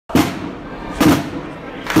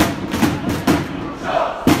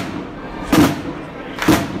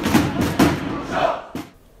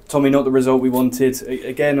Tommy, not the result we wanted.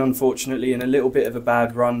 Again, unfortunately, in a little bit of a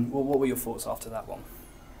bad run. What were your thoughts after that one?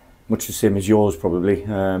 Much the same as yours, probably.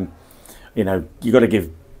 You know, you got to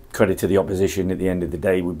give credit to the opposition at the end of the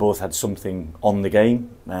day. We both had something on the game.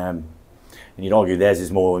 And you'd argue theirs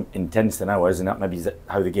is more intense than ours, and that maybe is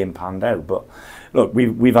how the game panned out. But look,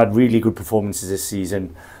 we've had really good performances this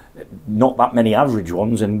season. Not that many average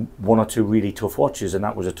ones, and one or two really tough watches, and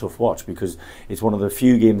that was a tough watch because it's one of the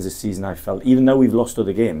few games this season I felt, even though we've lost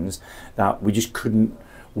other games, that we just couldn't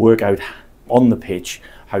work out on the pitch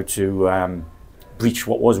how to breach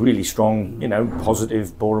what was really strong, you know,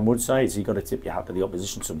 positive Boreham Wood side. So you've got to tip your hat to the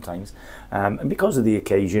opposition sometimes, and because of the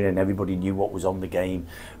occasion and everybody knew what was on the game.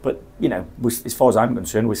 But you know, as far as I'm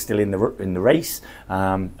concerned, we're still in the race,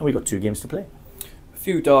 and we've got 2 games to play.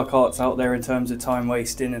 Few dark arts out there in terms of time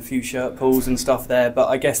wasting, a few shirt pulls and stuff there, but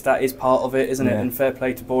I guess that is part of it, isn't it? And fair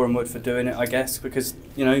play to Boreham Wood for doing it, I guess, because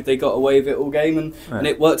you know they got away with it all game and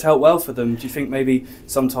it worked out well for them. Do you think maybe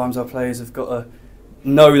sometimes our players have got to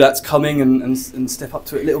know that's coming and step up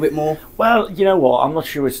to it a little bit more? Well, you know what, I'm not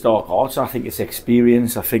sure it's dark arts. I think it's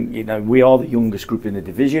experience. I think, you know, we are the youngest group in the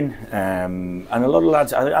division, and a lot of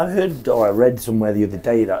lads, I heard or I read somewhere the other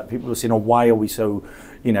day that people were saying, oh, why are we so,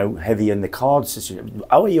 you know, heavy in the cards?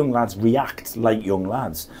 Our young lads react like young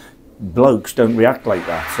lads. Blokes don't react like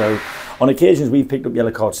that. So on occasions we've picked up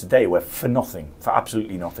yellow cards today where for nothing, for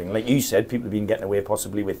absolutely nothing. Like you said, people have been getting away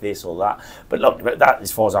possibly with this or that. But look, that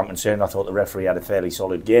as far as I'm concerned, I thought the referee had a fairly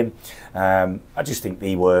solid game. I just think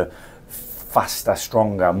they were faster,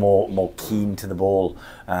 stronger, more keen to the ball.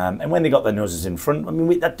 And when they got their noses in front, I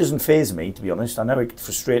mean, that doesn't faze me, to be honest. I know it's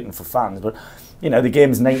frustrating for fans, but you know, the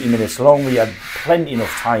game's 90 minutes long. We had plenty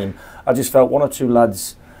enough time. I just felt 1 or 2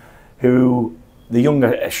 lads who, the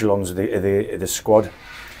younger echelons of the squad,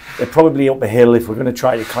 they're probably up a hill. If we're going to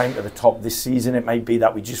try to climb to the top this season, it might be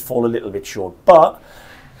that we just fall a little bit short. But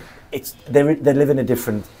they're living a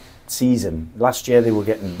different season. Last year they were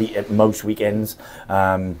getting beat at most weekends.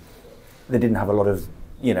 They didn't have a lot of,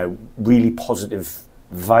 you know, really positive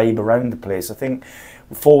vibe around the place. I think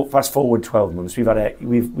fast forward 12 months,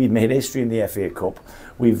 we've made history in the FA Cup.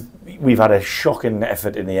 We've had a shocking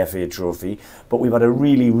effort in the FA Trophy, but we've had a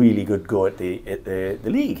really good go at the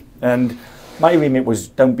league. And my remit was,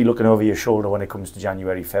 don't be looking over your shoulder when it comes to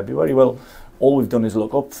January, February. Well, all we've done is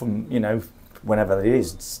look up from, you know, whenever it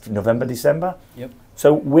is, it's November, December. Yep.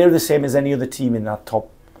 So we're the same as any other team in that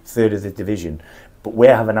top third of the division. But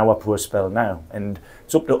we're having our poor spell now, and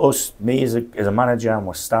it's up to us, me as a manager and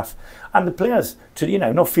my staff and the players, to, you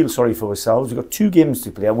know, not feel sorry for ourselves. We've got 2 games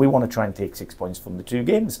to play, and we want to try and take 6 points from the 2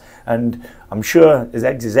 games. And I'm sure, as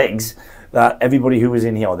eggs, that everybody who was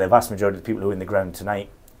in here, or the vast majority of the people who are in the ground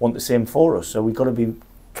tonight, want the same for us. So we've got to be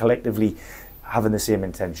collectively having the same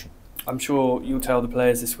intention. I'm sure you'll tell the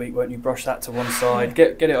players this week, won't you? Brush that to one side,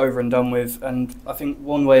 get it over and done with. And I think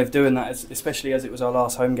one way of doing that is, especially as it was our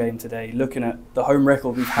last home game today, looking at the home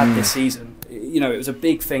record we've had this season. You know, it was a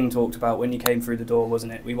big thing talked about when you came through the door,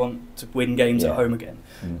 wasn't it? We want to win games at home again.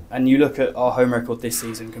 And you look at our home record this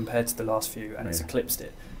season compared to the last few, and it's eclipsed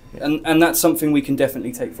it. And that's something we can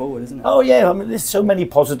definitely take forward, isn't it? Oh yeah, I mean, there's so many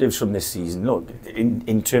positives from this season. Look,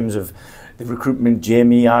 in terms of the recruitment,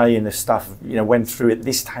 Jamie, I and the staff, you know, went through it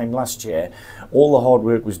this time last year. All the hard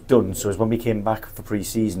work was done. So as when we came back for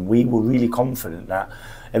pre-season, we were really confident that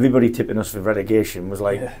everybody tipping us for relegation was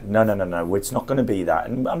like, no, it's not going to be that.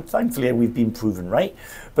 And thankfully we've been proven right.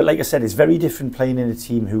 But like I said, it's very different playing in a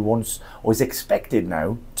team who wants, or is expected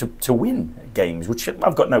now, to win games, which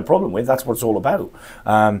I've got no problem with. That's what it's all about.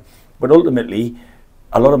 But ultimately,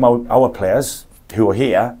 a lot of our players who are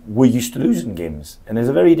here were used to losing games, and there's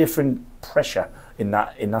a very different pressure in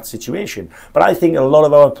that situation. But I think a lot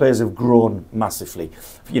of our players have grown massively.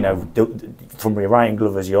 You know, from Ryan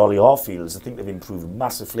Glover's, your Ollie Harfields, I think they've improved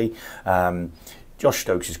massively. Josh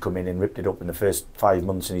Stokes has come in and ripped it up in the first 5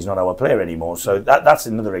 months, and he's not our player anymore. So that's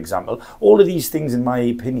another example. All of these things, in my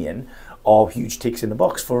opinion, are huge ticks in the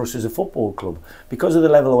box for us as a football club. Because of the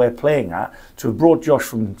level we're playing at, to have brought Josh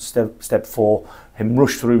from step 4, him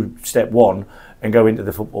rush through step 1 and go into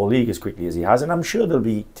the Football League as quickly as he has. And I'm sure there'll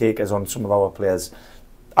be takers on some of our players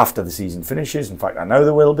after the season finishes. In fact, I know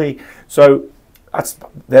there will be. So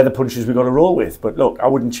they're the punches we've got to roll with. But look, I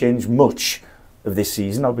wouldn't change much of this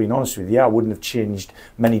season, I'll be honest with you. I wouldn't have changed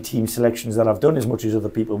many team selections that I've done as much as other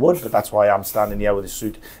people would, but that's why I'm standing here with a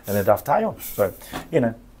suit and a daft tie on. So, you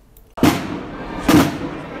know,